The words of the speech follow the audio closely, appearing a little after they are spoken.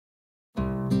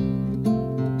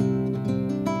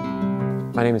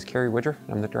My name is Cary Woodruff,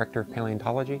 and I'm the Director of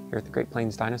Paleontology here at the Great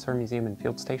Plains Dinosaur Museum and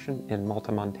Field Station in Malta,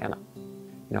 Montana.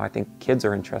 I think kids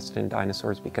are interested in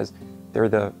dinosaurs because they're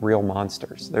the real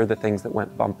monsters. They're the things that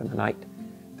went bump in the night.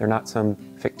 They're not some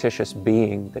fictitious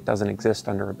being that doesn't exist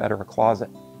under a bed or a closet.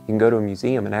 You can go to a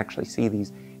museum and actually see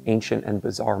these ancient and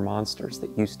bizarre monsters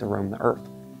that used to roam the earth.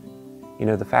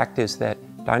 The fact is that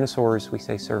dinosaurs, we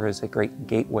say, serve as a great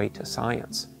gateway to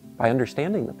science. By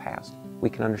understanding the past, we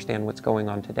can understand what's going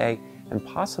on today and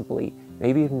possibly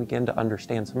maybe even begin to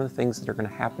understand some of the things that are going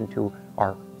to happen to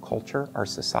our culture, our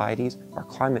societies, our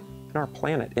climate, and our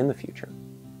planet in the future.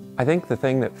 I think the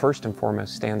thing that first and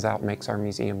foremost stands out and makes our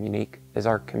museum unique is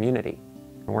our community.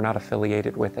 And we're not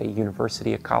affiliated with a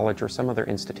university, a college, or some other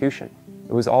institution.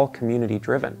 It was all community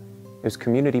driven. It was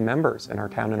community members in our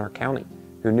town and our county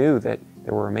who knew that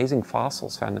there were amazing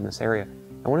fossils found in this area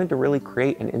and wanted to really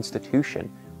create an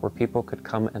institution where people could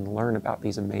come and learn about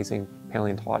these amazing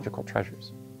paleontological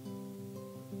treasures.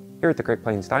 Here at the Great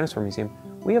Plains Dinosaur Museum,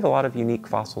 we have a lot of unique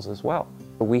fossils as well.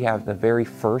 We have the very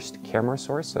first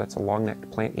Camarasaurus, so that's a long-necked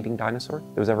plant-eating dinosaur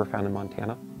that was ever found in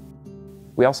Montana.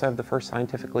 We also have the first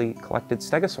scientifically collected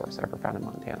Stegosaurus ever found in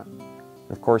Montana.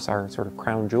 And of course, our sort of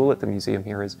crown jewel at the museum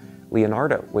here is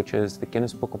Leonardo, which is the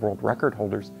Guinness Book of World Record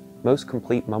holder's most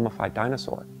complete mummified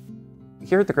dinosaur.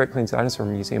 Here at the Great Plains Dinosaur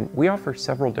Museum, we offer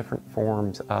several different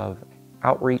forms of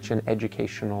outreach and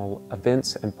educational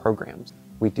events and programs.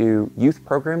 We do youth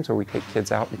programs where we take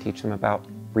kids out and teach them about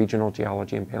regional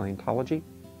geology and paleontology.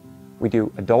 We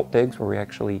do adult digs where we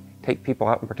actually take people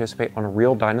out and participate on a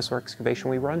real dinosaur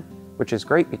excavation we run, which is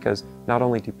great because not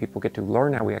only do people get to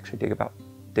learn how we actually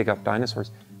dig up dinosaurs,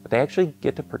 but they actually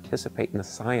get to participate in the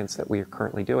science that we are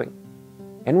currently doing.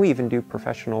 And we even do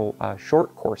professional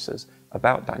short courses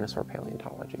about dinosaur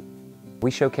paleontology. We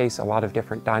showcase a lot of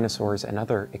different dinosaurs and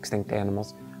other extinct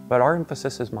animals, but our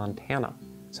emphasis is Montana.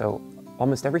 So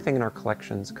almost everything in our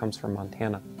collections comes from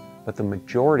Montana, but the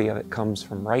majority of it comes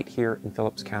from right here in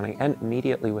Phillips County and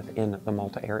immediately within the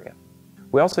Malta area.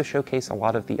 We also showcase a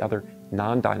lot of the other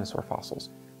non-dinosaur fossils.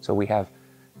 So we have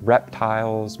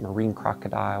reptiles, marine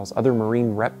crocodiles, other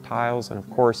marine reptiles, and of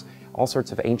course, all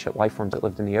sorts of ancient life forms that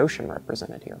lived in the ocean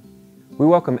represented here. We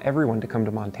welcome everyone to come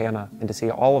to Montana and to see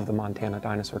all of the Montana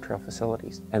Dinosaur Trail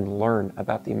facilities and learn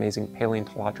about the amazing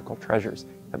paleontological treasures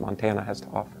that Montana has to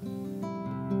offer.